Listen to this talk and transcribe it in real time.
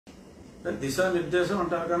దిశానిర్దేశం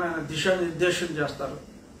అంటారు కానీ ఆయన దిశానిర్దేశం చేస్తారు.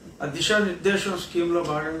 ఆ దిశానిర్దేశం స్కీమ్లో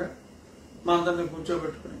భాగంగా మా అందరినీ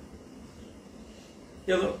కూర్చోబెట్టుకుని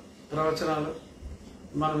ఏదో ప్రవచనాలు,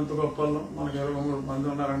 మనం ఇంత గొప్ప వాళ్ళం, మనకు 23 మంది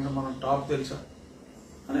ఉన్నారంటే మనం టాప్ తెలుసా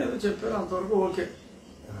అని ఏదో చెప్పారు. అంతవరకు ఓకే,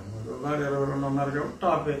 23 ఉన్నారు, 22 ఉన్నారు కాబట్టి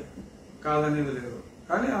టాపే, కాదనేది లేదు.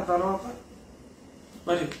 కానీ ఆ తర్వాత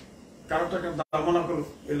మరి కరెక్ట్గా దమనకులు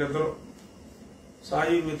వీళ్ళిద్దరూ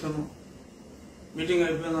సాయి మిథును మీటింగ్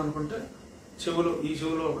అయిపోయింది అనుకుంటే చెవులు ఈ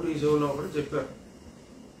చెవులో ఒకటి ఈ చెవులో ఒకటి చెప్పారు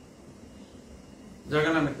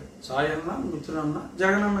జగనన్నకి. సాయి అన్న మిథునన్న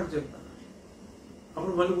జగనన్నకి చెప్పారు.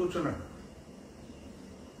 అప్పుడు మళ్ళీ కూర్చున్నాడు.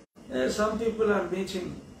 Some people are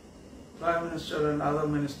meeting prime minister and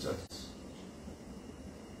other ministers.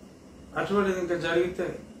 అటువంటిది ఇంకా జరిగితే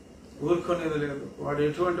ఊరుకునేది లేదు, వాడు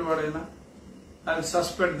ఎటువంటి వాడైనా అది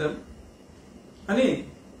సస్పెండ్ దెమ్ అని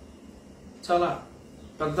చాలా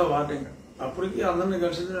పెద్ద వార్నింగ్. అప్పటికి అందరినీ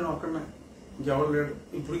కలిసింది నేను ఒక్కడనే, ఇంకెవరు లేడు.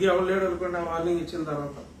 ఇప్పటికీ ఎవరు లేడు అనుకోండి ఆ వార్నింగ్ ఇచ్చిన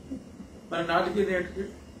తర్వాత. మరి నాటికి నేటికి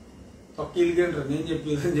పక్క ఇలిగేంటారు నేను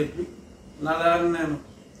చెప్పేదని చెప్పి నా దారిని నేను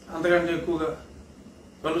అంతకంటే ఎక్కువగా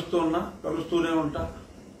కలుస్తూనే ఉంటా.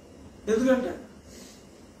 ఎందుకంటే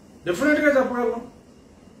డెఫినెట్గా చెప్పగలను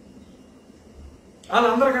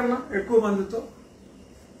వాళ్ళందరికన్నా ఎక్కువ మందితో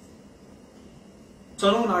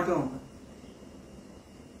చదువు నాకే ఉంది.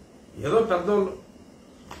 ఏదో పెద్దోళ్ళు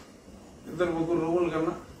 2-3 రూముల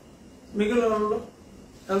కన్నా మిగిలిన వాళ్ళు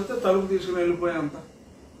వెళ్తే తలుపు తీసుకుని వెళ్ళిపోయేంత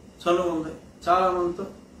చనువు ఉంది. చాలా మందితో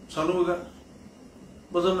చనువుగా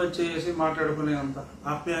భుజం మీద చేసి మాట్లాడుకునేంత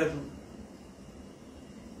ఆప్యాయత ఉంది.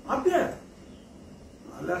 ఆప్యాయత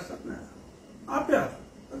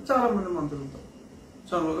చాలా మంది మంత్రులతో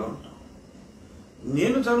చనువుగా ఉంటాం.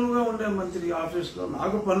 నేను చనువుగా ఉండే మంత్రి ఆఫీస్లో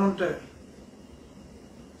నాకు పని ఉంటే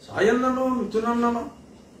సాయన్నను మిథునన్నను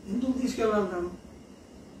ఎందుకు తీసుకెళ్ళాలి నేను?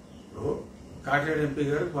 ఇప్పుడు కాకినాడ ఎంపీ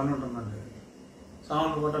గారికి పని ఉంటుందండి,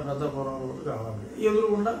 సామర్లకోట పెద్దపురం రోడ్డు కావాలి,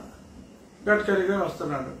 ఎదురుగుండా గడ్కరీ గారు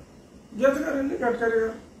వస్తున్నాడు, గీత గారు వెళ్ళి గడ్కరీ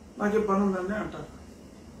గారు నాకు ఈ పని ఉందండి అంటారు.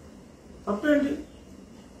 తప్పేంటి?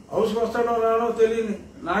 హౌస్కి వస్తాడో రాడో తెలియని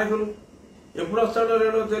నాయకులు, ఎప్పుడు వస్తాడో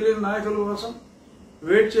లేడో తెలియని నాయకుల కోసం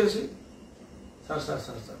వెయిట్ చేసి సార్ సార్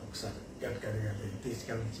సార్ సార్ ఒకసారి గడ్కరీ గారు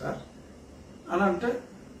తీసుకెళ్ళండి సార్ అని అంటే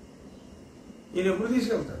ఈయన ఎప్పుడు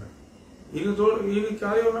తీసుకెళ్తాడు? ఈయన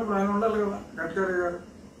ఖాళీ ఉన్నప్పుడు ఆయన ఉండాలి కదా గడ్కరీ గారు.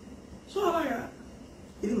 సో అలాగా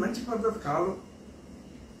ఇది మంచి పద్ధతి కాదు,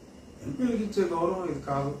 ఎంపీలకు ఇచ్చే గౌరవం ఇది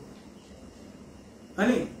కాదు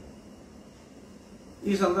అని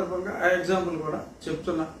ఈ సందర్భంగా ఆ ఎగ్జాంపుల్ కూడా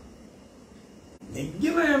చెప్తున్నా.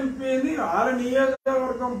 నెగ్గిన ఎంపీని 6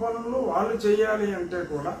 నియోజకవర్గం పనులు వాళ్ళు చేయాలి అంటే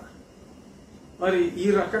కూడా మరి ఈ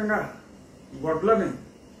రకంగా గొడ్లని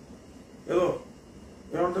ఏదో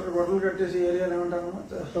ఏమంటారు, గొడ్డలు కట్టేసి ఏరియాని ఏమంటారు,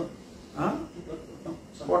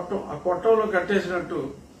 కొట్టం, ఆ కొట్టంలో కట్టేసినట్టు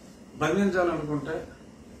బంధించాలనుకుంటే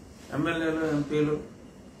ఎమ్మెల్యేలు ఎంపీలు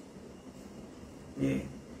ఈ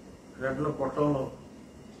రెడ్ల కొట్టంలో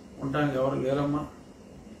ఉండడానికి ఎవరు లేరమ్మా.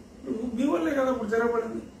 మీ వల్లే కదా ఇప్పుడు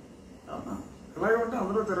తిరగబడింది. అలాగే ఉంటే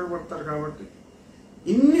అందరూ తిరగబడతారు. కాబట్టి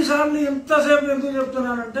ఇన్నిసార్లు ఎంతసేపు ఎందుకు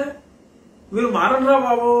చెప్తున్నానంటే మీరు మారండ్రా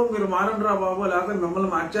బాబు, మీరు మారండ్రా బాబు, లేకపోతే మిమ్మల్ని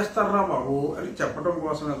మార్చేస్తారా బాబు అని చెప్పడం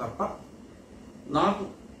కోసమే తప్ప నాకు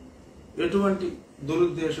ఎటువంటి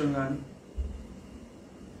దురుద్దేశం కానీ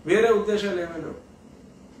వేరే ఉద్దేశాలు ఏమీ లేవు.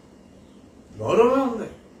 గౌరవమే ఉంది,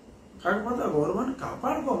 కాకపోతే ఆ గౌరవాన్ని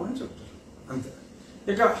కాపాడుకోమని చెప్తారు అంతే.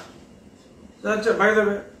 ఇక బై ద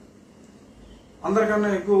వే అందరికన్నా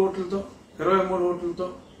ఎక్కువ ఓట్లతో 23 ఓట్లతో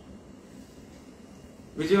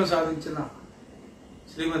విజయం సాధించిన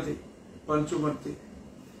శ్రీమతి పంచుమర్తి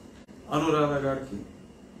అనురాధ గారికి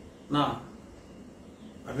నా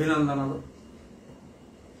అభినందనలు.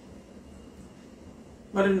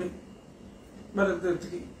 మరింత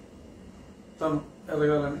ఎత్తుకి తను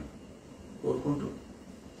ఎదగాలని కోరుకుంటూ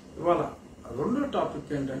ఇవాళ రెండో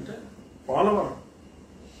టాపిక్ ఏంటంటే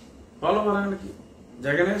పోలవరానికి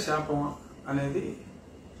జగనే శాపమా అనేది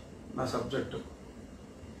నా సబ్జెక్టు.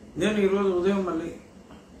 నేను ఈరోజు ఉదయం మళ్ళీ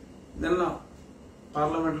నిన్న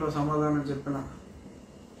పార్లమెంట్లో సమాధానం చెప్పిన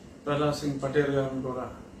ప్రహ్లాద్ సింగ్ పటేల్ గారిని కూడా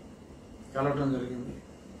కలవటం జరిగింది.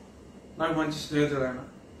 నాకు మంచి స్నేహితుడు ఆయన,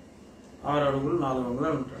 6 అడుగులు 4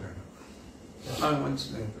 అంగుళాలు ఉంటాడు ఆయన, నాకు మంచి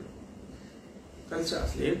స్నేహితుడు. కలిసి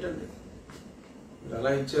అసలు ఏంటండి మీరు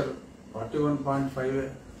అలా ఇచ్చారు 41.5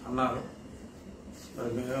 అన్నారు, మరి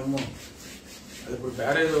మేమేమో అది ఇప్పుడు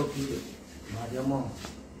బ్యారేజ్ అవుతుంది, మాకేమో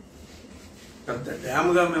పెద్ద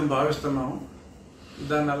డ్యామ్గా మేము భావిస్తున్నాము,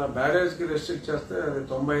 దాన్ని అలా బ్యారేజ్కి రెస్ట్రిక్ట్ చేస్తే అది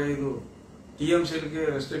 95 టీఎంసీలకి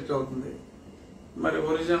రెస్ట్రిక్ట్ అవుతుంది. మరి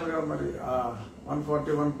ఒరిజినల్గా మరి ఆ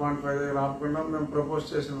 141.5 రాకుండా మేము ప్రపోజ్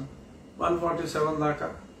చేసిన 147 దాకా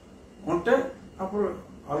ఉంటే అప్పుడు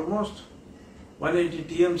ఆల్మోస్ట్ 180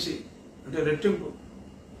 టీఎంసీ అంటే రెట్టింపు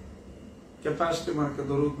కెపాసిటీ మనకి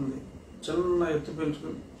దొరుకుతుంది. చిన్న ఎత్తు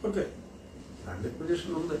పెంచుకుని ఓకే ల్యాండ్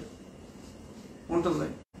ఎక్విజిషన్ ఉంటుంది.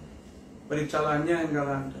 మరి చాలా అన్యాయం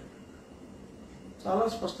కదా అంటే చాలా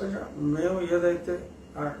స్పష్టంగా మేము ఏదైతే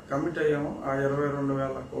కమిట్ అయ్యామో ఆ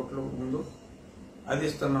 22,000 కోట్లు ముందు అది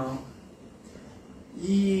ఇస్తున్నాము.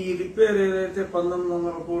 ఈ రిపేర్ ఏదైతే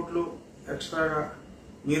 1,900 కోట్లు ఎక్స్ట్రాగా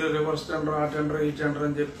మీరు రివర్స్ టెండర్ ఆ టెండర్ ఈ టెండర్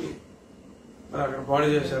అని చెప్పి మరి అక్కడ పాడు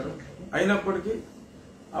చేశారు. అయినప్పటికీ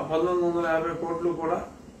ఆ 1,950 కోట్లు కూడా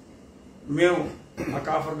మేము ఆ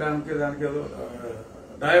కాఫర్ డ్యామ్కి దానికి ఏదో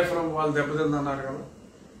డయాఫ్రమ్ వాళ్ళు దెబ్బతిందన్నారు కదా,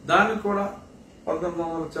 దానికి కూడా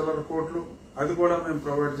 1,900 చిల్లర కోట్లు అది కూడా మేము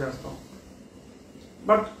ప్రొవైడ్ చేస్తాం.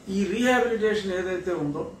 బట్ ఈ రీహాబిలిటేషన్ ఏదైతే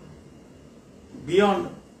ఉందో బియాండ్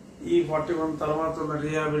ఈ 41 తర్వాత ఉన్న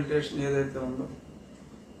రీహాబిలిటేషన్ ఏదైతే ఉందో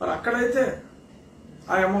మరి అక్కడైతే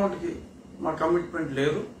ఆ అమౌంట్కి మా కమిట్మెంట్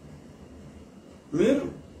లేదు. మీరు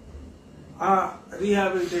ఆ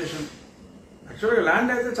రీహాబిలిటేషన్ యాక్చువల్గా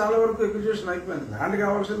ల్యాండ్ అయితే చాలా వరకు ఎక్విజిషన్ అయిపోయింది. ల్యాండ్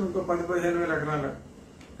కావాల్సింది ఇంకో 10-15 ఎకరాలు.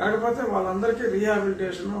 కాకపోతే వాళ్ళందరికీ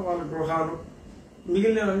రీహాబిలిటేషన్ వాళ్ళ గృహాలు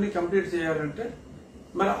మిగిలినవన్నీ కంప్లీట్ చేయాలంటే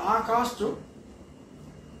మరి ఆ కాస్ట్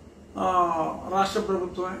రాష్ట్ర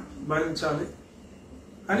ప్రభుత్వమే భరించాలి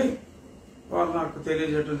అని వాళ్ళు నాకు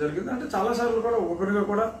తెలియజేయడం జరిగింది. అంటే చాలాసార్లు కూడా ఓపెన్గా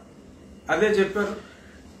కూడా అదే చెప్పారు.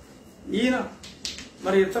 ఈయన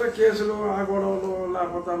మరి ఇతర కేసులు ఆ గొడవలు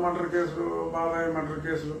లేకపోతే మర్డర్ కేసులు బాబాయ్ మర్డర్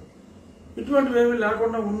కేసులు ఇటువంటివి ఏమీ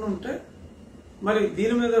లేకుండా ఉండుంటే మరి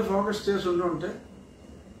దీని మీద ఫోకస్ చేసి ఉండుంటే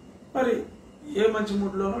మరి ఏ మంచి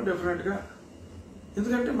మూడ్లోనో డెఫినెట్గా,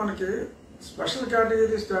 ఎందుకంటే మనకి స్పెషల్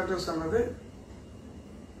కేటగిరీ స్టేటస్ అన్నది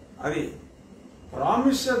అది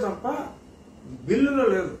ప్రామిసే తప్ప బిల్లులో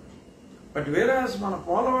లేదు. బట్ వేరే మన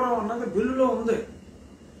పోలవరం అన్నది బిల్లులో ఉంది.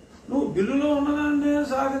 నువ్వు బిల్లులో ఉన్నదాన్ని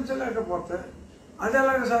సాధించలేకపోతే అది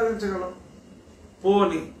ఎలాగ సాధించగలవు?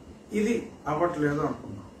 పోని ఇది అవ్వట్లేదు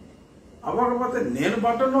అనుకున్నాం. అవ్వకపోతే నేను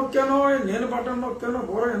బటన్ నొక్కాను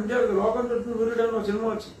పూర్వం ఎంజాయ్ లోకం చుట్టూ వీరుడని సినిమా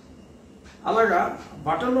వచ్చింది. అలాగా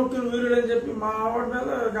బటన్ నొక్కిన వీరుడు అని చెప్పి మా ఆవిడ మీద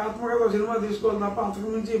ఆత్మకథ సినిమా తీసుకోవాలి తప్ప అంతకు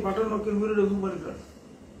మించి బటన్ నొక్కిన వీరుడు ఎందుకు పనికిరాడు?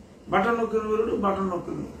 బటన్ నొక్కిన వీరుడు బటన్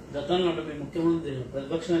నొక్కిన గతంలో ముఖ్యమంత్రి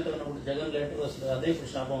ప్రతిపక్ష నేత ఉన్నప్పుడు జగన్ లేటర్ వస్తుంది, అదే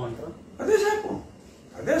శాపం అంటారు.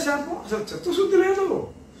 అదే శాపం. అసలు చిత్తశుద్ధి లేదు.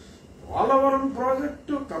 పోలవరం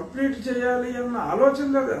ప్రాజెక్టు కంప్లీట్ చేయాలి అన్న ఆలోచన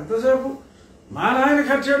లేదు. ఎంతసేపు మా నాయన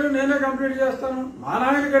కట్టాడు నేనే కంప్లీట్ చేస్తాను, మా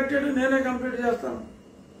నాయన కట్టాడు నేనే కంప్లీట్ చేస్తాను.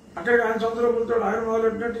 అక్కడికి ఆయన సొంత డబ్బులతో ఆయన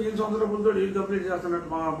మొదలెట్టినట్టు ఈయన సొంత డబ్బులతో ఈయన కంప్లీట్ చేస్తున్నట్టు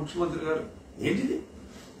మా ముఖ్యమంత్రి గారు. ఏంటిది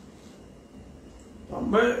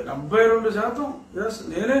 72% ఎస్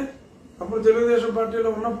నేనే అప్పుడు తెలుగుదేశం పార్టీలో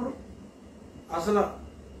ఉన్నప్పుడు అసలు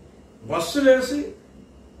బస్సులేసి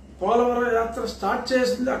పోలవరం యాత్ర స్టార్ట్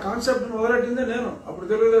చేసింది, ఆ కాన్సెప్ట్ మొదలెట్టింది నేను అప్పుడు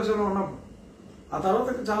తెలుగుదేశంలో ఉన్నప్పుడు. ఆ తర్వాత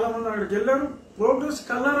చాలా మంది అక్కడికి వెళ్ళారు, ప్రోగ్రెస్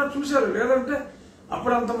కల్లారా చూశారు. లేదంటే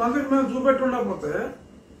అప్పుడు అంతమందికి మేము చూపెట్టి ఉండకపోతే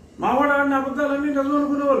మావాడు ఆడిన అబద్ధాలన్నీ నిజం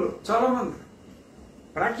అనుకునేవాళ్ళు. చాలా మంది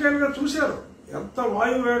ప్రాక్టికల్ గా చూశారు ఎంత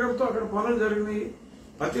వాయు వేగంతో అక్కడ పనులు జరిగినాయి.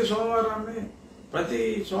 ప్రతి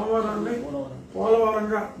సోమవారాన్ని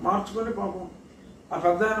పోలవరంగా మార్చుకొని పాపం ఆ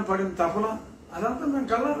పెద్ద ఆయన పడిన తపన అదంతా మేము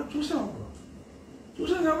కల్లారా చూసాం.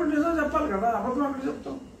 కాబట్టి నిజం చెప్పాలి కదా, అబద్ధం అక్కడ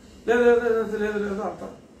చెప్తాం. లేదు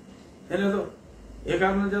అర్థం నేనేదో ఏ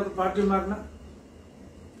కారణం చేత పార్టీ మారినా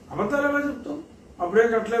అబద్ధాలు ఎలా చెప్తాం? అప్పుడేం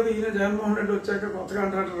కట్టలేదు. ఈయన జగన్మోహన్ రెడ్డి వచ్చాక కొత్తగా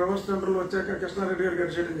అంటే రివర్స్ టెండర్లు వచ్చాక కృష్ణారెడ్డి గారు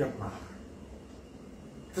గడిచేయడం చెప్పనా?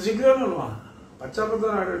 ఇంత సిగ్గులేని వాళ్ళమా?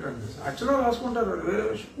 పచ్చాబద్దాలు ఆడేటండి. సాక్షిలో రాసుకుంటారు, అది వేరే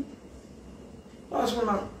విషయం.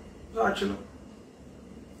 రాసుకున్నారు సాక్షిలో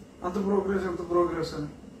అంత ప్రోగ్రెస్ అని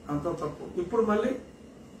అంత తప్పు. ఇప్పుడు మళ్ళీ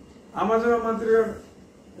ఆ మధ్య మంత్రి గారు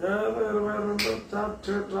ఏదో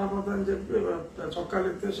 22 రాబోతుందని చెప్పి చొక్కాలు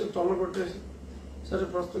ఎత్తేసి తొల్ల కొట్టేసి సరే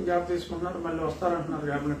ప్రస్తుతం గ్యాప్ తీసుకున్నారు, మళ్ళీ వస్తారంటున్నారు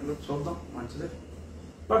క్యాబినెట్లో. చూద్దాం, మంచిదే.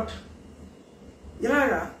 బట్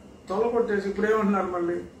ఇలాగా తొల్ల కొట్టేసి ఇప్పుడు ఏమంటున్నారు,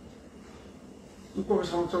 మళ్ళీ ఇంకొక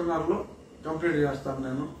సంవత్సరంలో కంప్లీట్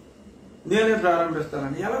చేస్తాను నేనే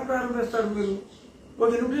ప్రారంభిస్తానని. ఎలా ప్రారంభిస్తారు మీరు? ఒక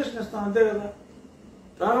ఇన్విటేషన్ ఇస్తాం అంతే కదా.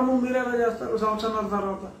 ప్రారంభం మీరు ఎలా చేస్తారు? సంవత్సరాల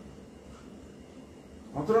తర్వాత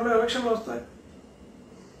సంవత్సరంలో ఎలక్షన్లు వస్తాయి,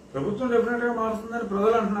 ప్రభుత్వం డెఫినెట్ గా మారుతుందని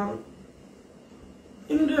ప్రజలు అంటున్నారు.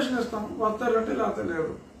 ఇన్విటేషన్ ఇస్తాం, వస్తారంటే లేకపోతే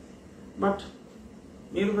లేరు. బట్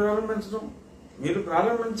మీరు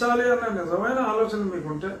ప్రారంభించాలి అన్న నిజమైన ఆలోచన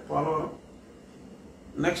మీకుంటే పోలవరం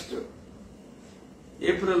నెక్స్ట్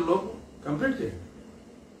ఏప్రిల్ లోపు కంప్లీట్ చేయండి,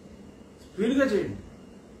 స్పీడ్గా చేయండి.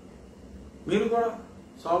 మీరు కూడా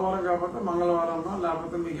సోమవారం కాకపోతే మంగళవారంలో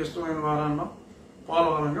లేకపోతే మీకు ఇష్టమైన వారాల్లో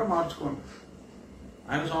పోలవరంగా మార్చుకోండి.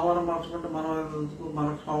 ఆయన సోమవారం మార్చుకుంటే మనం ఎందుకు,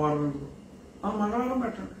 మనకు సోమవారం ఎందుకు? మనం మంగళవారం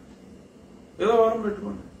పెట్టండి, ఏదో వారం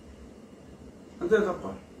పెట్టుకోండి. అంతే తప్ప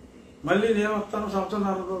మళ్ళీ నేను వస్తాను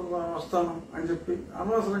సంవత్సరంన్నరతో వస్తాను అని చెప్పి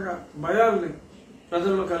అనవసరంగా భయాల్ని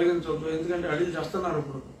ప్రజల్లో కలిగించవద్దు. ఎందుకంటే అడిగి చేస్తున్నారు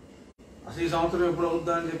ఇప్పుడు. అసలు ఈ సంవత్సరం ఎప్పుడు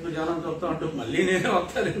అవుద్దా అని చెప్పి జనం చెప్తా ఉంటే మళ్ళీ నేనే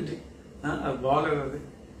వస్తానేంటి, అది బాగలేదు అది.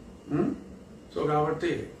 సో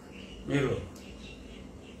కాబట్టి మీరు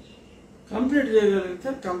కంప్లీట్ చేయగలిగితే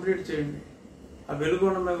కంప్లీట్ చేయండి. ఆ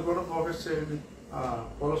వెలుగొండ మీద కూడా ఫోకస్ చేయండి. ఆ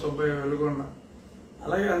పూల సుబ్బయ్య వెలుగొండ,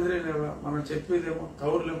 అలాగే అందరేనేవా మనం చెప్పేదేమో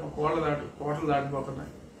కౌరులేమో కోటలు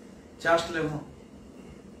దాటిపోతున్నాయి, చేష్టలేమో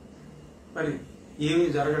మరి ఏమీ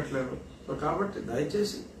జరగట్లేదు. సో కాబట్టి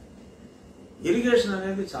దయచేసి ఇరిగేషన్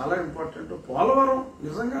అనేది చాలా ఇంపార్టెంట్. పోలవరం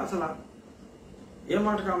నిజంగా అసలు ఏ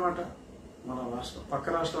మాట కామాట మన రాష్ట్రం పక్క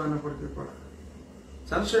రాష్ట్రం అయినప్పటికీ కూడా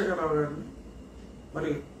చంద్రశేఖరరావు గారిని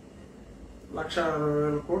మరి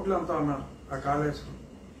 1,60,000 కోట్లు అంతా అన్నారు ఆ కాళేశ్వరం.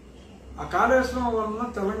 ఆ కాళేశ్వరం వలన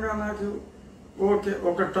తెలంగాణకి ఓకే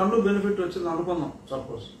 1 టన్ను బెనిఫిట్ వచ్చింది అనుకుందాం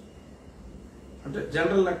సపోజ్, అంటే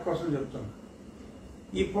జనరల్ లెక్క కోసం చెప్తాను.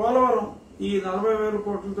 ఈ పోలవరం ఈ 40,000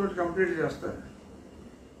 కోట్లతో కంప్లీట్ చేస్తే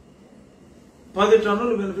 10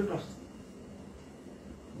 టన్నులు బెనిఫిట్ వస్తుంది.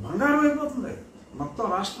 బంగారం అయిపోతుంది మొత్తం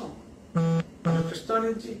రాష్ట్రం. కృష్ణా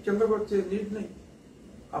నుంచి కిందకు వచ్చే నీటిని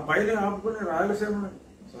ఆ పైన ఆపుకుని రాయలసీమని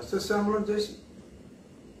సస్యశ్యామలం చేసి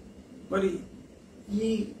మరి ఈ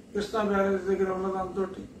కృష్ణా బ్యారేజ్ దగ్గర ఉన్న దాంతో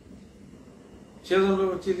సీజన్లో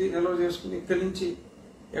వచ్చేది నిల్వ చేసుకుని ఇక్కడి నుంచి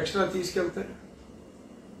ఎక్స్ట్రా తీసుకెళ్తే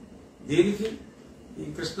దీనికి ఈ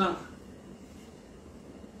కృష్ణా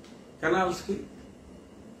కెనాల్స్కి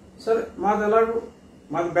సరే మాది ఎలాగో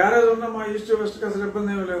మాది బ్యారేజ్ ఉన్నా మా ఈస్ట్ వెస్ట్కి అసలు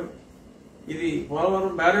ఇబ్బంది ఏమీ లేదు. ఇది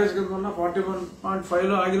పోలవరం బ్యారేజ్ కింద ఉన్న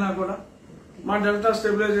 41.5లో ఆగినా కూడా మా డెల్టా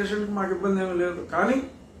స్టెబిలైజేషన్కి మాకు ఇబ్బంది ఏమీ లేదు. కానీ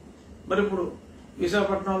మరి ఇప్పుడు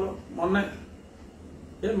విశాఖపట్నంలో మొన్నే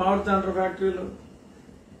మామిడి తాండ్ర ఫ్యాక్టరీలు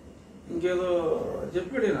ఇంకేదో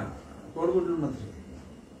చెప్పాడు ఈయన కోడిగుడ్ల మంత్రి,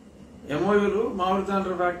 ఎంఓయూలు మామిడి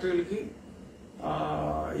తాండ్ర ఫ్యాక్టరీలకి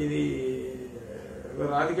ఇది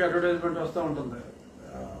రాజకీయ అడ్వర్టైజ్మెంట్ వస్తూ ఉంటుంది.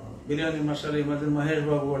 బిర్యానీ మసాలా ఈ మధ్య మహేష్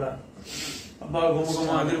బాబు కూడా అబ్బా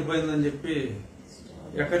గుమ్మగుమ్మ అదిరిపోయిందని చెప్పి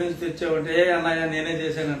ఎక్కడి నుంచి తెచ్చావంటే ఏ అన్నయ్య నేనే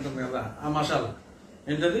చేశాను అంటుంది కదా. ఆ మసాలా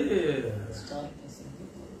ఏంటది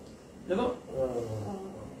ఏదో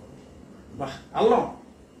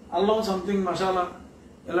అల్లం సంథింగ్ మసాలా,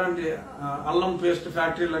 ఇలాంటి అల్లం పేస్ట్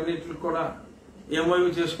ఫ్యాక్టరీలు అన్నింటికి కూడా ఎంఓయూ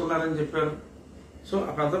చేసుకున్నారని చెప్పారు. సో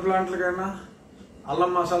ఆ పెద్ద ప్లాంట్లకైనా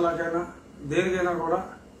అల్లం మసాలాకైనా దేనికైనా కూడా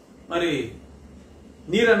మరి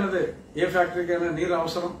నీరు అన్నదే ఏ ఫ్యాక్టరీకైనా నీరు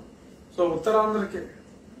అవసరం. సో ఉత్తరాంధ్రకి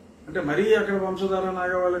అంటే మరీ అక్కడ వంశధార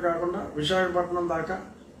నాగవాలి కాకుండా విశాఖపట్నం దాకా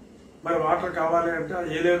మరి వాటర్ కావాలి అంటే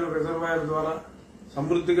ఏలేరు రిజర్వాయర్ ద్వారా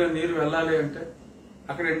సమృద్ధిగా నీరు వెళ్ళాలి అంటే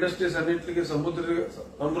అక్కడ ఇండస్ట్రీస్ అన్నింటికి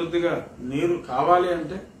సమృద్ధిగా నీరు కావాలి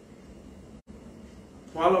అంటే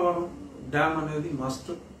పోలవరం డ్యామ్ అనేది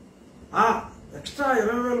మస్ట్. ఎక్స్ట్రా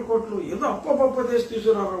 20,000 కోట్లు ఏదో అప్ప చేసి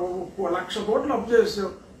తీసుకురారు. 1,00,000 కోట్లు అప్పు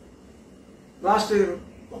చేసావు లాస్ట్ ఇయర్.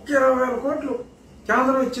 20,000 కోట్లు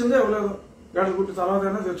కేంద్రం ఇచ్చిందే ఇవ్వలేదు. గడిగుట్టి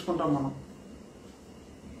తర్వాతైనా తెచ్చుకుంటాం మనం.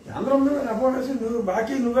 కేంద్రం మీద నెపవేసి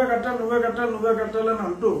బాకీ నువ్వే కట్టాలని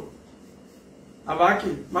అంటూ ఆ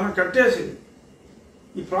బాకీ మనం కట్టేసి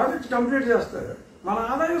ఈ ప్రాజెక్ట్ కంప్లీట్ చేస్తే మన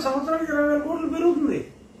ఆదాయం సంవత్సరానికి 20,000 కోట్లు పెరుగుతుంది.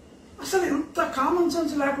 అసలు ఎంత కామన్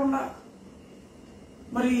సెన్స్ లేకుండా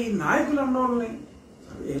మరి నాయకులు అన్నోళ్ళని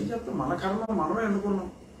ఏం చెప్తాం, మన కర్మ మనమే ఎన్నుకున్నాం,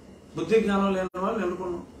 బుద్ధి జ్ఞానం లేని వాళ్ళని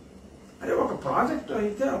ఎన్నుకున్నాం. అదే ఒక ప్రాజెక్ట్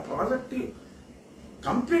అయితే ఆ ప్రాజెక్ట్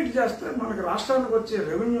కంప్లీట్ చేస్తే మనకి రాష్ట్రానికి వచ్చే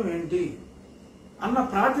రెవెన్యూ ఏంటి అన్న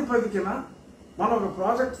ప్రాతిపదికన మనం ఒక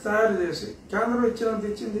ప్రాజెక్ట్ తయారు చేసి కేంద్రం ఇచ్చినంత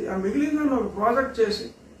ఇచ్చింది, ఆ మిగిలిందని ఒక ప్రాజెక్ట్ చేసి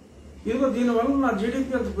ఇదిగో దీనివల్ల నా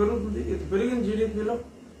జీడిపి అంత పెరుగుతుంది, ఇది పెరిగిన జీడిపిలో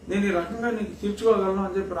నేను ఈ రకంగా నీకు తీర్చుకోగలను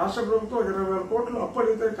అని చెప్పి రాష్ట్ర ప్రభుత్వం 20,000 కోట్లు అప్పు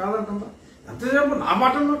అడిగితే కాదంటుందా? ఎంతసేపు నా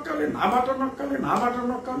బటన్ నొక్కాలి,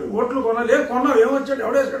 ఓట్లు కొనాలి. కొన్నావు ఏమొచ్చాడు,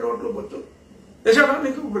 ఎవడేసాడు ఓట్లు బొచ్చు వేసాడా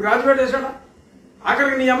నీకు? ఇప్పుడు గ్రాడ్యుయేట్ వేసాడా?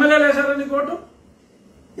 ఆఖరికి నీ ఎమ్మెల్యేలు వేసారా నీకు ఓటు?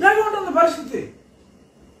 ఇలాగే ఉంటుంది పరిస్థితి.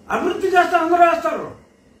 అభివృద్ధి చేస్తే అందరూ వేస్తారు.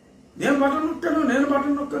 నేను బటన్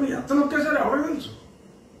నొక్కాను ఎంత నొక్కేశారు ఎవరికి తెలుసు.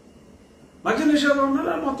 మద్య నిషేధం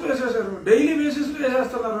ఉన్నారు మొత్తం వేసేసారు. డైలీ బేసిస్లో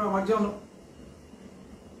వేసేస్తున్నారు ఆ మద్యంలో.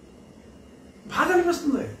 బాధ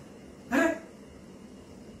అనిపిస్తుంది. అరే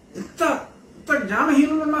ఇంత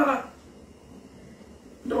జ్ఞానహీనులు ఉన్నారా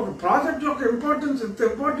అంటే ఒక ప్రాజెక్ట్ యొక్క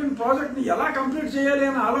ఇంపార్టెంట్ ప్రాజెక్ట్ ని ఎలా కంప్లీట్ చేయాలి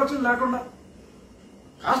అనే ఆలోచన లేకుండా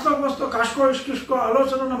కాస్తో కాస్కో ఇష్కిష్కో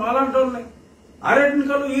ఆలోచన ఉన్న మాలాంటి వాళ్ళని ఆ రేటుని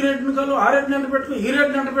కలు ఈ రేటుని కలు ఆ రేటుని అంట పెట్టుకో ఈ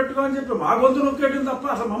రేటుని అంట పెట్టుకో అని చెప్పి మా గొంతు నొక్కేయడం తప్ప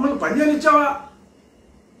అసలు మమ్మల్ని పనిచేయనిచ్చావా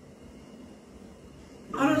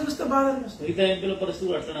ఆలోచిస్తే బాధ అనిపిస్తుంది.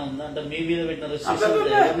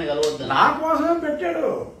 నా కోసమే పెట్టాడు.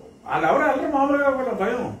 వాళ్ళు ఎవరు వెళ్ళరు మామూలుగా కూడా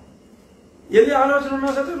భయం. ఏది ఆలోచన ఉన్నా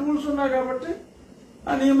సరే రూల్స్ ఉన్నాయి కాబట్టి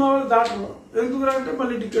ఆ నియమావళి దాటరు. ఎందుకురంటే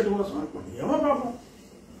మళ్ళీ టికెట్ కోసం అనుకోండి. ఏమో పాపం.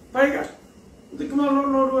 పైగా దిక్కుమాల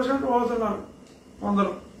నోటు వేసినట్టు పోతున్నారు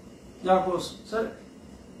కొందరు జాబ్ కోసం. సరే,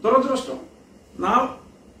 దురదృష్టం. నా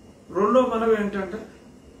రెండో మనవి ఏంటంటే,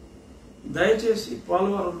 దయచేసి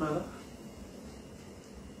పోలవరం మీద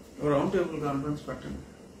రౌండ్ టేబుల్ కాన్ఫరెన్స్ పెట్టండి.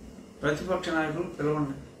 ప్రతిపక్ష నాయకులు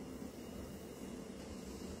పిలవండి,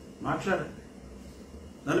 మాట్లాడండి.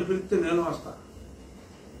 నన్ను పిలిస్తే నేను వస్తా.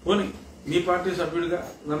 పోనీ మీ పార్టీ సభ్యుడిగా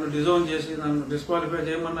నన్ను డిజోన్ చేసి నన్ను డిస్క్వాలిఫై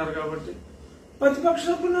చేయమన్నారు కాబట్టి ప్రతిపక్ష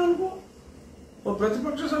సభ్యుని అనుకో, ఓ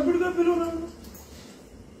ప్రతిపక్ష సభ్యుడిగా పిలువను,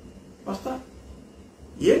 వస్తా.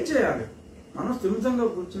 ఏం చేయాలి? మనం స్థిమితంగా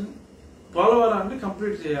కూర్చుని పోలవరాన్ని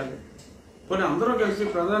కంప్లీట్ చేయాలి. పోనీ అందరూ కలిసి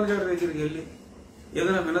ప్రధాని గారి దగ్గరికి వెళ్ళి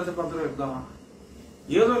ఏదైనా వినతి పత్రం ఇద్దామా?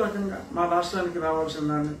 ఏదో రకంగా మా రాష్ట్రానికి రావాల్సిన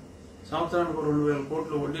దాన్ని సంవత్సరానికి 2,000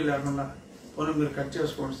 కోట్లు వడ్డీ లేకుండా పోనీ మీరు కట్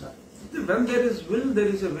చేసుకోండి sir. When there is will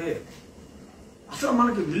there is a వే. అసలు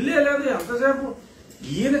మనకి విల్లే లేదు. ఎంతసేపు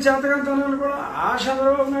ఈయన చేతకంతనాలు కూడా ఆ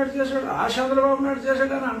చంద్రబాబు నాయుడు చేశాడు, ఆ చంద్రబాబు నాయుడు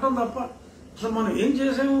చేశాడు అని అంటాం తప్ప అసలు మనం ఏం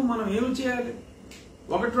చేసాము, మనం ఏమి చేయాలి?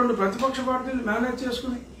 1-2 ప్రతిపక్ష పార్టీలు మేనేజ్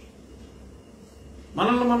చేసుకుని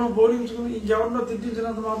మనల్ని మనం బోధించుకుని ఇంకెవరినో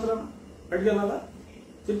తిట్టించినంత మాత్రాన అడిగేలా,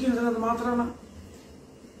 తిట్టించినంత మాత్రాన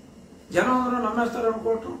జనం అందరూ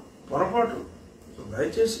నమ్మేస్తారనుకోవటం పొరపాటు. సో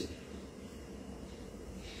దయచేసి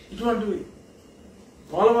ఇటువంటివి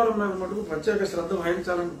పోలవరం మీద మటుకు ప్రత్యేక శ్రద్ధ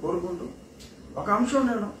వహించాలని కోరుకుంటూ ఒక అంశం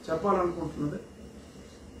నేను చెప్పాలనుకుంటున్నది.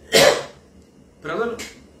 ప్రజలు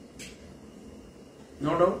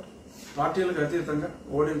నో డౌట్ పార్టీలకు అతీతంగా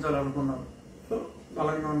ఓడించాలనుకున్నారు. సో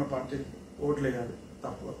బలంగా ఉన్న పార్టీకి ఓట్లు వేయాలి,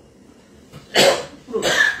 తప్పదు. ఇప్పుడు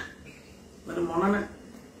మరి మొన్ననే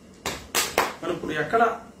మరి ఇప్పుడు ఎక్కడ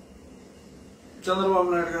చంద్రబాబు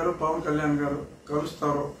నాయుడు గారు పవన్ కళ్యాణ్ గారు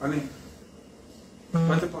కలుస్తారో అని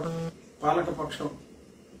పాలకపక్షం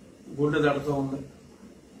గుండె దడుతూ ఉంది.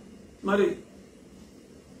 మరి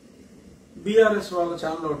బీఆర్ఎస్ వాళ్ళ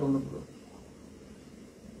ఛానల్ ఒకటి ఉంది ఇప్పుడు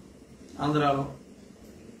ఆంధ్రాలో,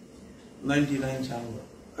 99 ఛానల్లో.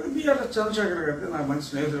 అది బీఆర్ఎస్ చంద్రశేఖర్ గారికి నాకు మంచి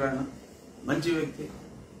స్నేహితుడు, ఆయన మంచి వ్యక్తి,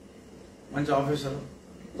 మంచి ఆఫీసర్.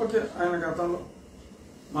 ఓకే, ఆయన గతంలో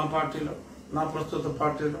మా పార్టీలో, నా ప్రస్తుత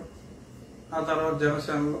పార్టీలో, ఆ తర్వాత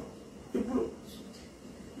జనసేనలో, ఇప్పుడు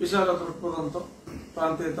విశాల దృక్పథంతో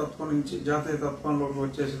ప్రాంతీయ తత్వం నుంచి జాతీయ తత్వంలోకి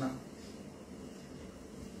వచ్చేసిన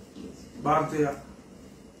భారతీయ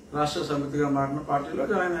రాష్ట్ర సమితిగా మారిన పార్టీలో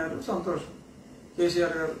జాయిన్ అయ్యారు. సంతోషం.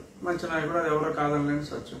 కేసీఆర్ గారు మంచి నాయకుడు, అది ఎవరో కాదనలేని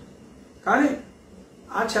సత్యం. కానీ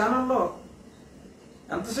ఆ ఛానల్లో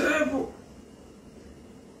ఎంతసేపు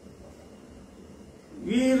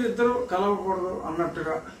వీరిద్దరూ కలవకూడదు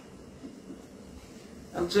అన్నట్టుగా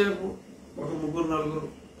ఎంతసేపు ఒక 3-4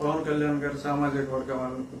 పవన్ కళ్యాణ్ గారి సామాజిక వర్గం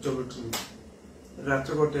వాళ్ళని కూర్చోబెట్టుకుని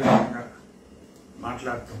రెచ్చగొట్టే విధంగా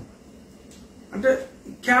మాట్లాడతాం. అంటే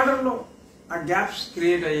క్యాడర్లో ఆ గ్యాప్స్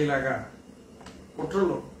క్రియేట్ అయ్యేలాగా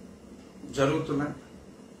కుట్రలు జరుగుతున్నాయి.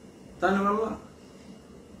 దానివల్ల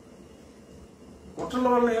కుట్రల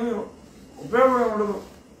వల్ల ఏమీ ఉపయోగం ఉండదు.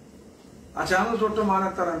 ఆ ఛానల్ చూడటం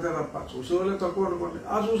మానేస్తారు అంతే తప్ప, చూసేవాళ్ళే తక్కువ అనుకోండి,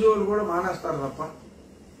 ఆ చూసేవాళ్ళు కూడా మానేస్తారు తప్ప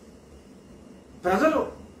ప్రజలు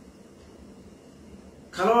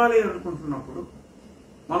కలవాలి అనుకుంటున్నప్పుడు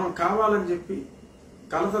మనం కావాలని చెప్పి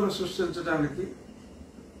కలతలు సృష్టించడానికి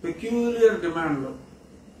పెక్యూలియర్ డిమాండ్లు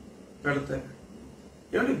పెడితే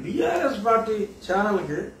ఏమంటే బీఆర్ఎస్ పార్టీ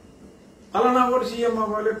ఛానల్కి పలానా ఓటు సీఎం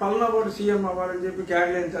అవ్వాలి, పలానా ఓటు సీఎం అవ్వాలని చెప్పి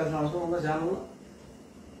కేటాయించాల్సిన అవసరం ఉందా? ఛానల్లో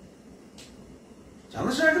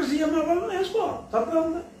చంద్రశేఖర్ సీఎం అవ్వాలని వేసుకో, తప్పే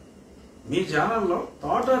ఉంది. మీ ఛానల్లో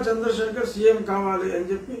తోట చంద్రశేఖర్ సీఎం కావాలి అని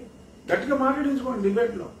చెప్పి గట్టిగా మాట్లాడించుకోండి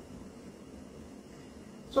డిబేట్లో.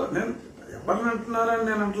 సో నేను ఎవరిని అంటున్నారని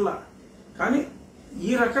నేను అంటలా, కానీ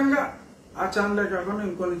ఈ రకంగా ఆ ఛానలే కాకుండా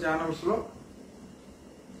ఇంకొన్ని ఛానల్స్లో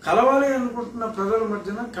కలవాలి అనుకుంటున్న ప్రజల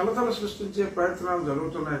మధ్యన కలతలు సృష్టించే ప్రయత్నాలు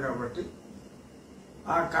జరుగుతున్నాయి. కాబట్టి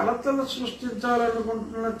ఆ కలతలు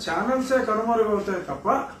సృష్టించాలనుకుంటున్న ఛానల్సే కనుమరుగవుతాయి తప్ప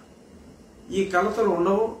ఈ కలతలు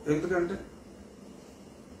ఉండవు. ఎందుకంటే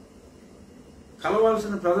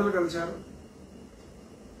కలవాల్సిన ప్రజలు కలిశారు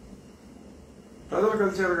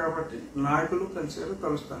కాబట్టి నాయకులు కలిశారు,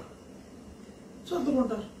 కలుస్తారు,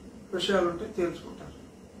 చదువుకుంటారు, విషయాలుంటే తేల్చుకుంటారు,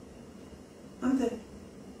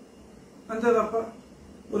 అంతే తప్ప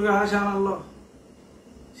ఊరికి ఆ ఛానల్లో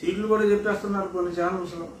సీట్లు కూడా చెప్పేస్తున్నారు కొన్ని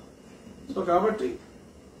ఛానల్స్లో. సో కాబట్టి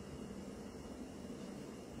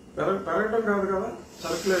పెరగడం కాదు కదా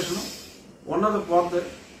సర్క్యులేషన్, ఉన్నది పోతే.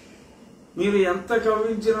 మీరు ఎంత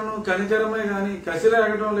కవ్వించినను కనికరమే కానీ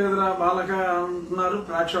కసిరేగటం లేదురా బాలక అంటున్నారు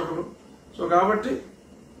ప్రేక్షకులు. సో కాబట్టి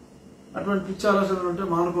అటువంటి పిచ్చి ఆలోచనలు ఉంటే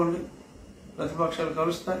మానుకోండి. ప్రతిపక్షాలు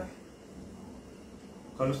కలుస్తాయి.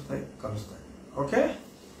 Okay,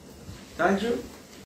 thank you.